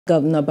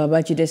Governor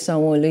Babajide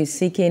Sanwo-Olu is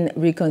seeking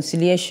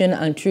reconciliation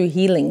and true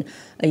healing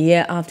a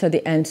year after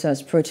the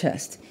EndSARS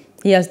protest.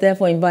 He has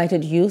therefore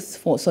invited youth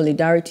for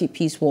Solidarity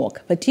Peace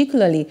Walk,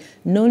 particularly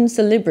known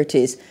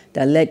celebrities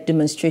that led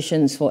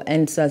demonstrations for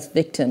EndSARS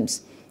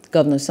victims.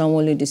 Governor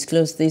Sanwo-Olu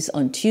disclosed this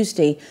on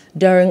Tuesday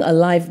during a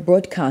live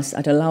broadcast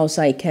at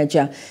Alausa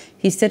Ikeja.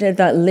 He stated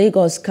that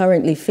Lagos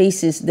currently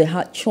faces the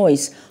hard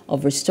choice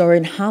of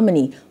restoring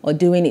harmony or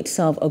doing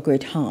itself a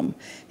great harm.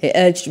 He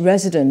urged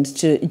residents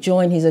to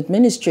join his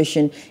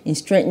administration in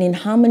strengthening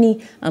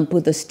harmony and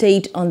put the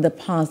state on the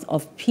path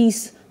of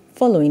peace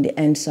following the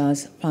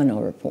EndSARS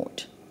panel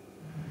report.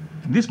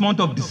 This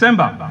month of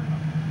December,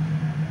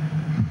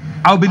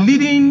 I'll be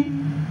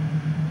leading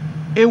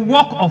a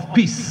walk of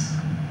peace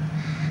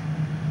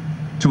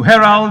to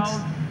herald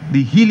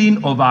the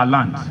healing of our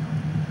land.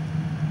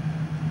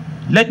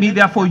 Let me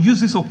therefore use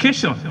this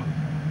occasion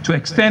to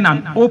extend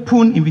an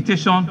open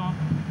invitation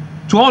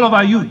to all of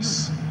our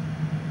youths,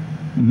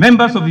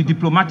 members of the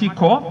diplomatic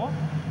corps,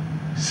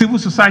 civil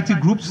society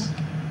groups,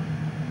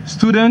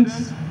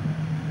 students,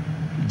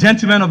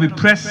 gentlemen of the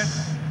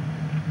press,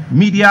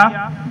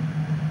 media,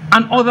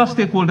 and other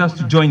stakeholders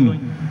to join me.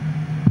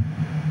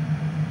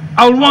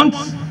 I would want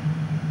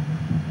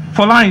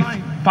for life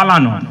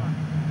Falanon,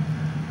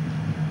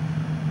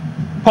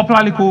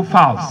 popularly called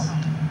Fowls.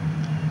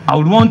 I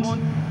would want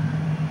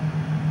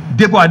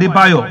Debo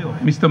Adebayo,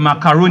 Mr.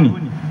 Macaroni.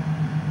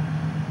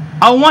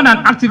 I would want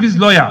an activist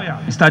lawyer,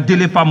 Mr.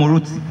 Dele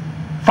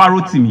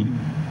Farotimi.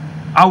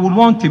 I would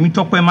want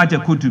Temitope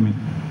Majekodumi.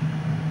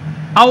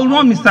 I would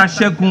want Mr.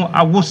 Shegun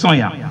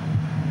Awosonya.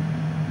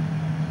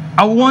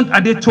 I would want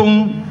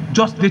Adetong,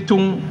 Just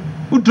Detong,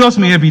 who draws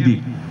me every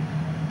day.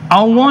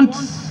 I want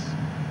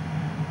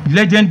the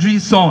legendary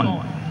son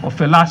of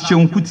Fela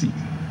Seun Kuti.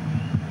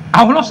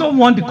 I would also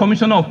want the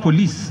Commissioner of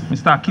Police,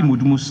 Mr. Akim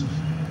Odumusu.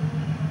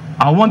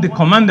 I want the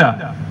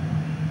Commander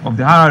of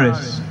the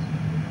RRS,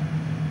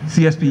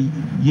 CSP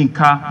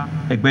Yinka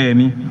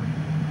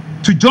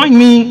Egbeyemi, to join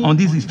me on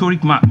this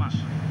historic march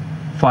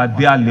for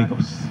their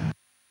Lagos.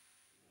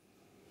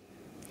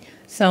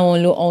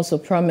 Sanwo-Olu also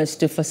promised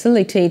to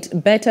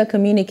facilitate better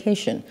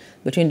communication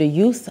between the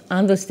youth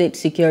and the state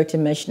security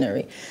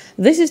machinery.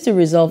 This is to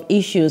resolve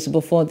issues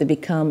before they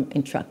become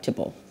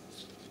intractable.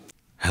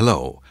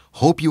 Hello,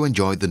 hope you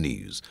enjoyed the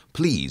news.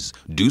 Please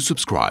do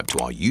subscribe to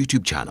our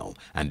YouTube channel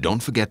and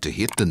don't forget to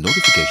hit the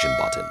notification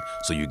button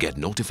so you get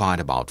notified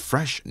about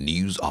fresh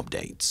news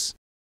updates.